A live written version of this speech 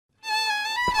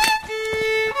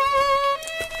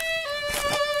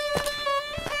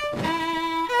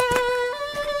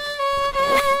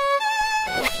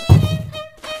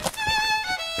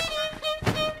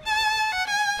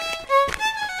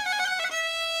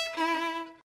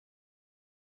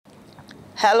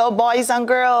Hello boys and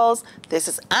girls, this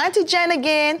is Aunty Jen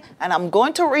again, and I'm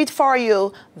going to read for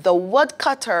you The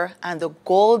Woodcutter and the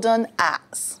Golden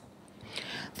Axe.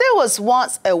 There was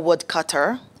once a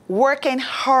woodcutter working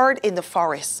hard in the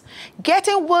forest,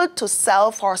 getting wood to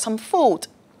sell for some food.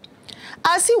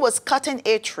 As he was cutting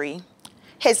a tree,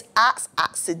 his axe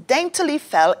accidentally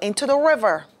fell into the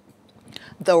river.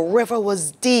 The river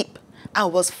was deep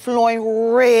and was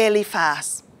flowing really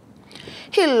fast.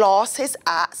 He lost his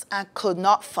axe and could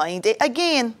not find it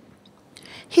again.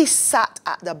 He sat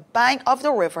at the bank of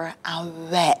the river and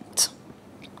wept.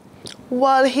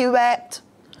 While he wept,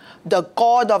 the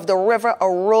god of the river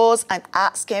arose and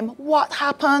asked him what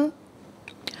happened.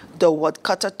 The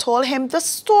woodcutter told him the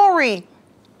story.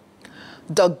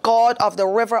 The god of the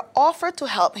river offered to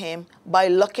help him by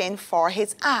looking for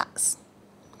his axe.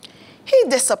 He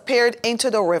disappeared into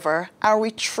the river and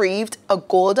retrieved a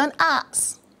golden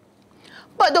axe.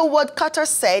 But the woodcutter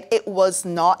said it was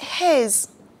not his.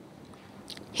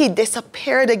 He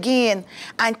disappeared again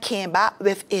and came back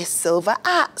with a silver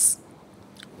axe.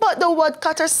 But the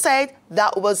woodcutter said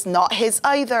that was not his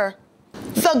either.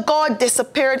 The god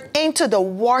disappeared into the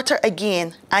water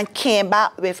again and came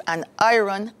back with an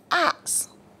iron axe.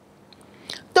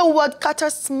 The woodcutter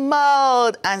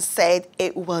smiled and said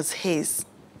it was his.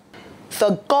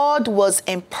 The god was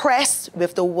impressed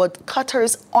with the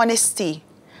woodcutter's honesty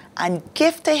and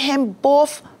gifted him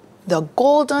both the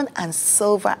golden and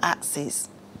silver axes.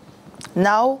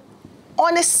 Now,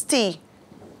 honesty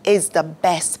is the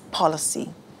best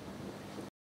policy.